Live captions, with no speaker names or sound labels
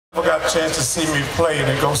chance to see me play, and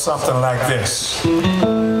it goes something like this.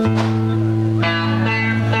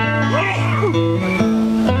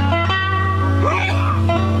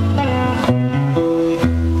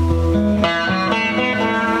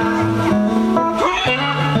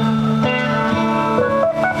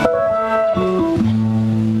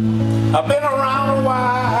 I've been around a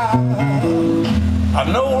while, I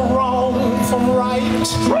know wrong from right.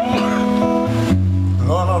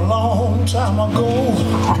 Gone a long time ago,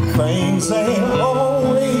 things ain't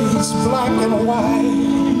always black and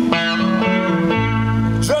white.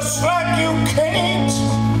 Just like you can't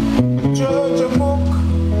judge a book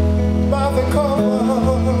by the cover,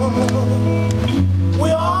 we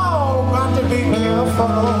all got to be careful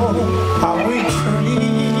how we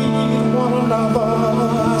treat one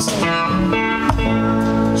another.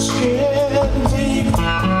 Skin deep,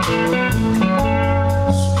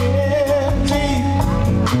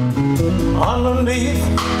 underneath,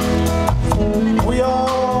 we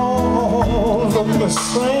all look the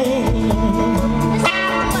same.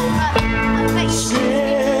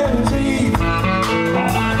 Skin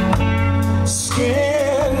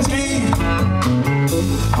deep,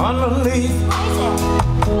 underneath,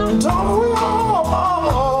 don't we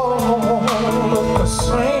all look the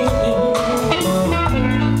same?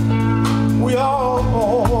 We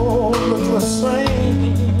all look the same.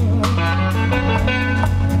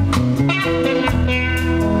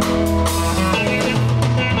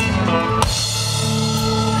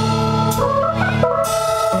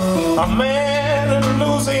 A man in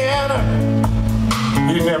Louisiana,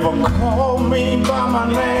 he never called me by my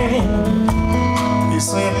name. He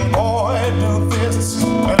said, boy, do this,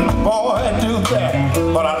 and boy, do that,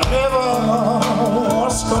 but I never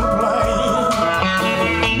once complained.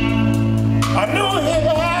 I knew he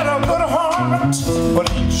had a good heart, but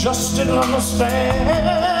he just didn't understand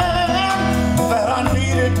that I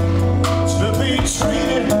needed to be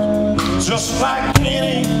treated just like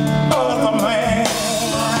any other man.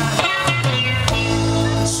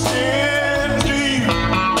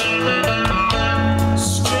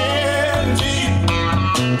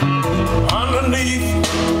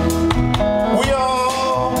 We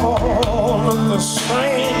all look the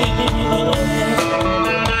same.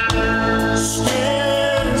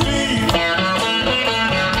 Skin deep,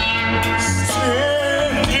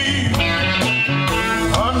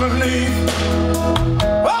 underneath.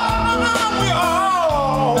 Oh, we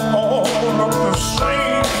all look the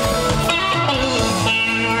same.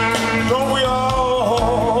 Don't we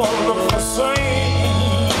all look the same?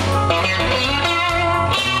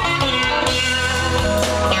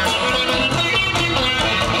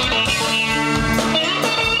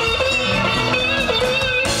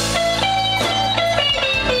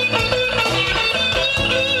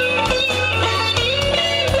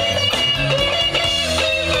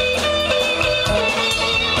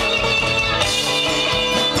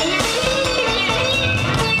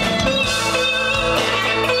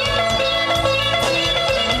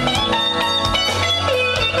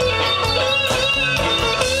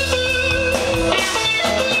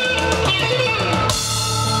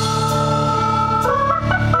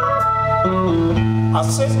 I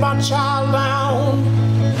set my child down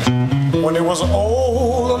when it was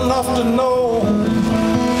old enough to know.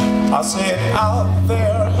 I said, out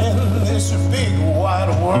there in this big wide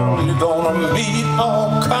world, you're gonna meet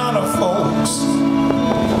all kind of folks.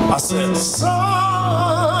 I said,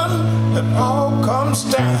 son, it all comes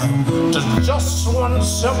down to just one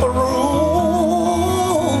simple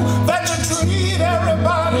rule, that you treat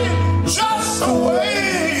everybody just the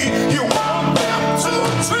way you want them to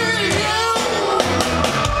treat you.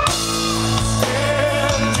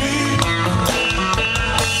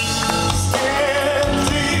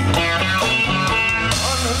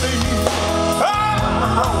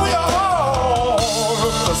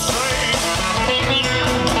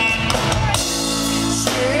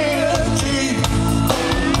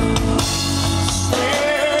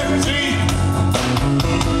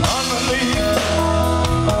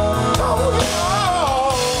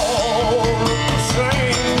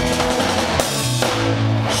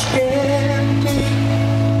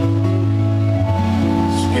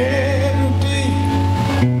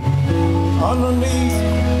 Underneath,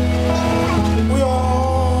 we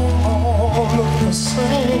all look the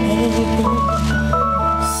same.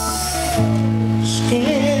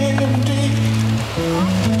 Skin